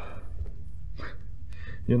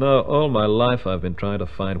 You know, all my life I've been trying to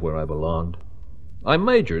find where I belonged. I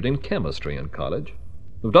majored in chemistry in college.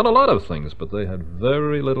 I've done a lot of things, but they had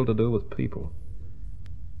very little to do with people.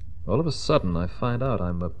 All of a sudden, I find out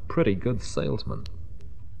I'm a pretty good salesman.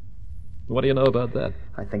 What do you know about that?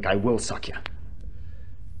 I think I will suck you.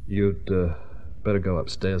 You'd better go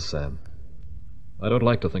upstairs, Sam. I don't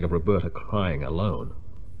like to think of Roberta crying alone.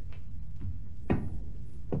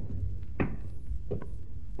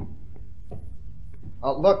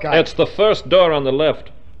 Oh, look, It's the first door on the left.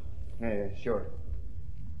 Yeah, sure.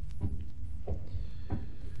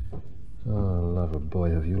 Oh, lover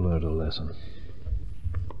boy, have you learned a lesson.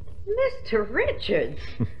 Mr. Richards,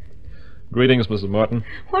 Greetings, Mrs. Martin.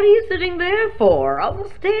 what are you sitting there for? On the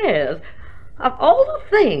stairs. Of all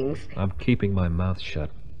the things. I'm keeping my mouth shut.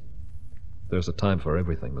 There's a time for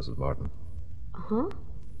everything, Mrs. Martin. Huh?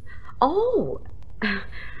 Oh.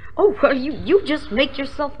 Oh, well, you just make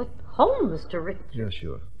yourself at home, Mr. Richards. Yeah,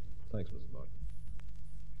 sure. Thanks, Mrs. Martin.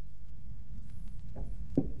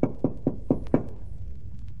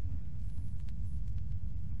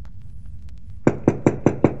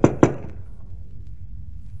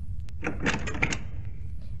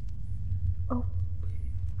 Oh.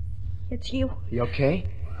 It's you. You okay?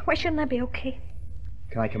 Why shouldn't I be okay?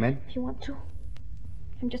 Can I come in? If you want to.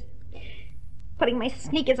 I'm just putting my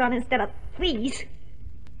sneakers on instead of please.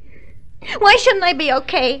 Why shouldn't I be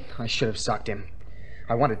okay? I should have socked him.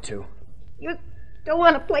 I wanted to. You don't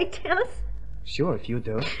want to play tennis? Sure, if you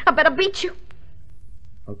do. I better beat you.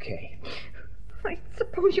 Okay. I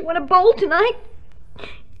suppose you want to bowl tonight?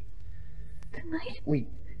 Tonight? We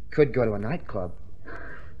could go to a nightclub.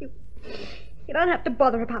 You don't have to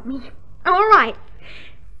bother about me. I'm all right.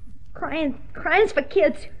 Crying's for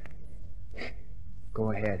kids.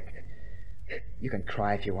 Go ahead. You can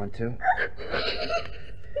cry if you want to.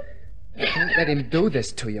 Don't let him do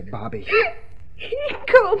this to you, Bobby. He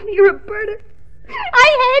called me Roberta.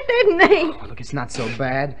 I hate that name. Oh, look, it's not so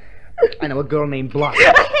bad. I know a girl named Blossom.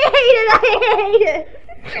 I hate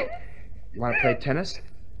it. You want to play tennis?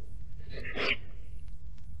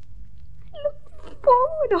 Look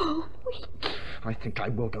forward all week. I think I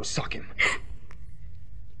will go sock him.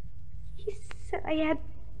 He said I had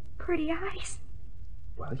pretty eyes.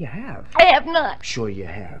 Well, you have. I have not. Sure you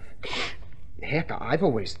have. Heck, I've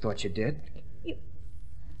always thought you did. You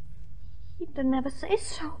didn't ever say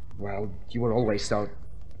so. Well, you were always so...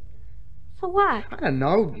 For what? I don't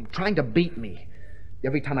know, trying to beat me.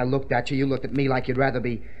 Every time I looked at you, you looked at me like you'd rather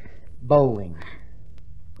be bowling.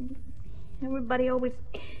 Everybody always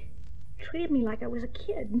treated me like I was a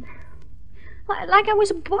kid. Like I was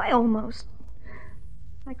a boy almost.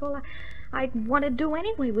 Like all I'd want to do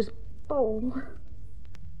anyway was bowl.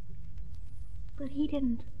 But he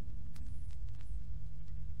didn't.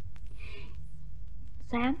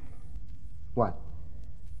 Sam? What?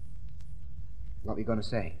 What were you going to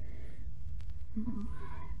say?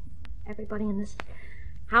 Everybody in this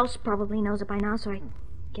house probably knows it by now, so I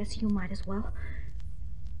guess you might as well.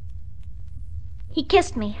 He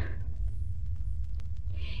kissed me.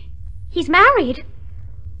 He's married.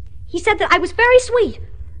 He said that I was very sweet.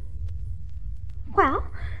 Well,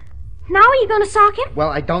 now are you going to sock him? Well,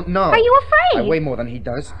 I don't know. Are you afraid? I weigh more than he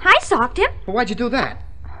does. I socked him. Well, why'd you do that?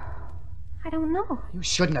 I don't know. You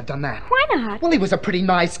shouldn't have done that. Why not? Well, he was a pretty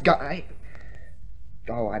nice guy.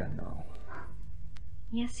 Oh, I don't know.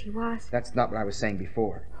 Yes, he was. That's not what I was saying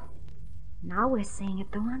before. Now we're saying it,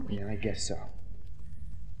 though, aren't we? Yeah, I guess so.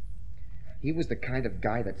 He was the kind of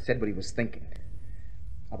guy that said what he was thinking.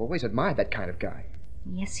 I've always admired that kind of guy.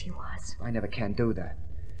 Yes, he was. I never can do that.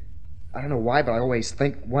 I don't know why, but I always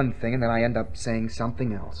think one thing and then I end up saying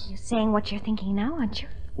something else. You're saying what you're thinking now, aren't you?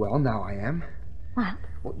 Well, now I am. Well,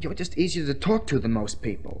 Well, you're just easier to talk to than most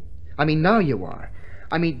people. I mean, now you are.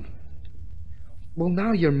 I mean, well,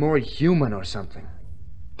 now you're more human or something.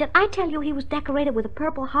 did I tell you he was decorated with a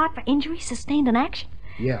Purple Heart for injuries sustained in action?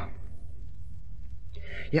 Yeah.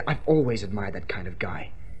 Yeah, I've always admired that kind of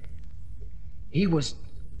guy. He was...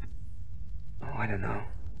 Oh, I don't know.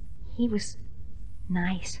 He was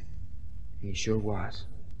nice. He sure was.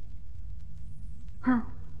 Well,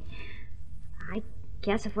 I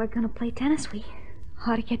guess if we're going to play tennis, we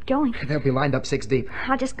ought to get going. They'll be lined up 6 deep.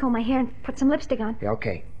 I'll just comb my hair and put some lipstick on. Yeah,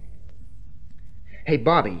 okay. Hey,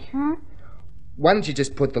 Bobby. Hmm? Why don't you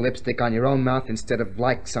just put the lipstick on your own mouth instead of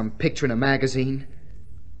like some picture in a magazine?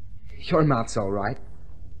 Your mouth's all right.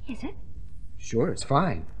 Is it? Sure, it's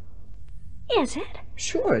fine. Is it?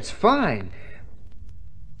 Sure, it's fine.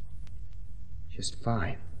 Just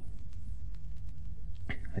fine.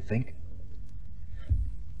 I think.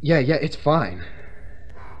 Yeah, it's fine.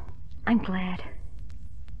 I'm glad.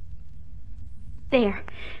 There.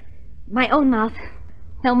 My own mouth.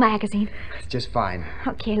 No magazine. It's just fine.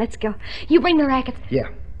 Okay, let's go. You bring the rackets. Yeah.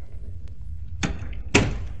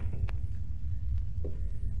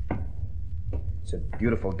 It's a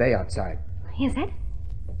beautiful day outside. Is it?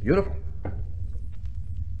 Beautiful.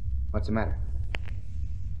 What's the matter?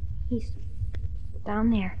 He's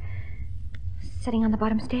down there. Sitting on the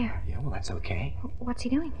bottom stair. Yeah, well, that's okay. What's he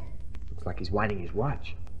doing? Looks like he's winding his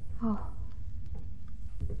watch. Oh.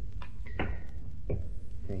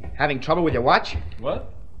 Hey, having trouble with your watch?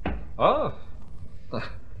 What? Oh.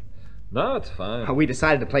 No, it's fine. We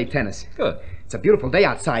decided to play tennis. Good. It's a beautiful day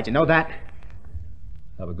outside, you know that?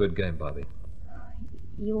 Have a good game, Bobby.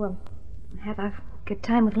 You, have a good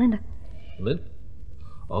time with Linda. Lynn?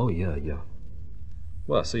 Oh, yeah.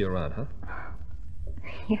 Well, see you around, huh?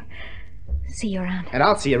 Yeah. See you around. And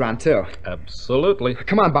I'll see you around, too. Absolutely.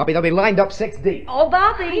 Come on, Bobby. They'll be lined up 6 deep. Oh,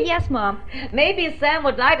 Bobby. Yes, Mom. Maybe Sam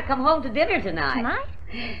would like to come home to dinner tonight. Tonight?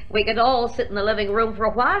 We could all sit in the living room for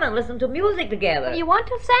a while and listen to music together. You want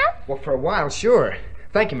to, Sam? Well, for a while, sure.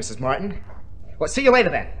 Thank you, Mrs. Martin. Well, see you later,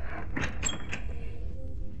 then.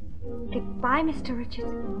 Goodbye, Mr.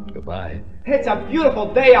 Richards. Goodbye. It's a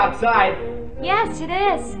beautiful day outside. Yes, it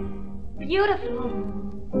is. Beautiful.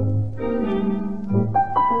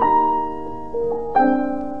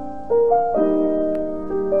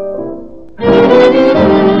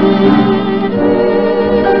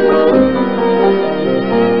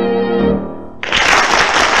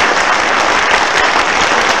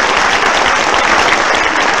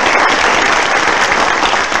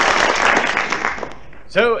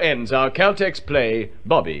 So ends our Caltex play,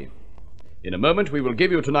 Bobby. In a moment we will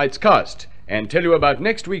give you tonight's cast and tell you about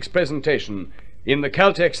next week's presentation in the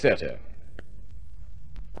Caltex Theatre.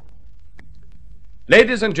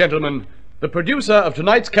 Ladies and gentlemen, the producer of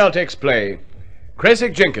tonight's Caltex play,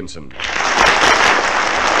 Creswick Jenkinson.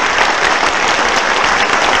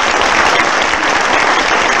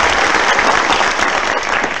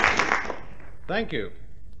 Thank you.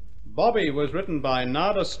 Bobby was written by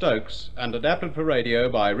Nada Stokes and adapted for radio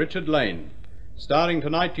by Richard Lane. Starring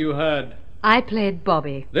tonight you heard... I played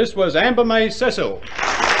Bobby. This was Amber May Cecil.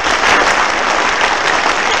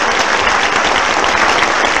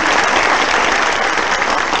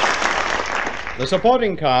 The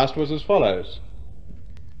supporting cast was as follows.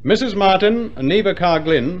 Mrs. Martin, Neva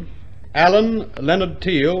Carr-Glynn, Alan, Leonard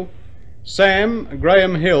Teale, Sam,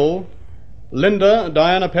 Graham Hill, Linda,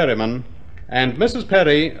 Diana Perryman, and Mrs.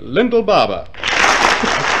 Perry, Lyndall Barbour.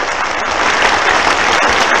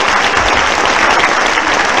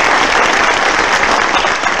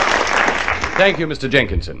 Thank you, Mr.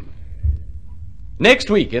 Jenkinson.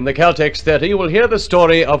 Next week in the Caltex Theatre, you will hear the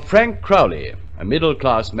story of Frank Crowley, a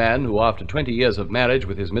middle-class man who, after 20 years of marriage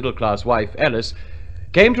with his middle-class wife, Alice,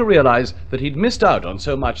 came to realize that he'd missed out on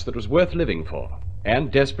so much that was worth living for,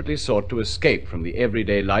 and desperately sought to escape from the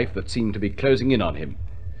everyday life that seemed to be closing in on him,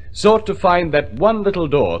 sought to find that one little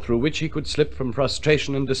door through which he could slip from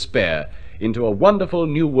frustration and despair into a wonderful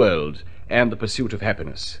new world and the pursuit of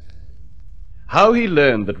happiness. How he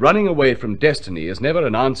learned that running away from destiny is never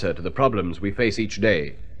an answer to the problems we face each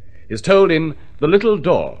day is told in The Little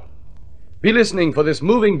Door. Be listening for this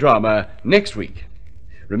moving drama next week.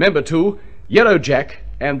 Remember, too, Yellow Jack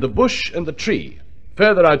and The Bush and the Tree,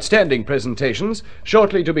 further outstanding presentations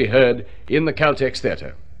shortly to be heard in the Caltex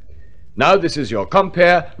Theatre. Now this is your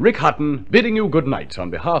compere, Ric Hutton, bidding you good night on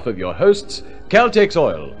behalf of your hosts, Caltex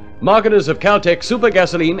Oil, marketers of Caltex Super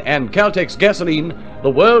Gasoline and Caltex Gasoline, the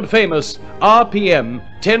world-famous RPM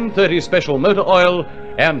 1030 Special Motor Oil,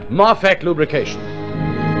 and Marfac Lubrication.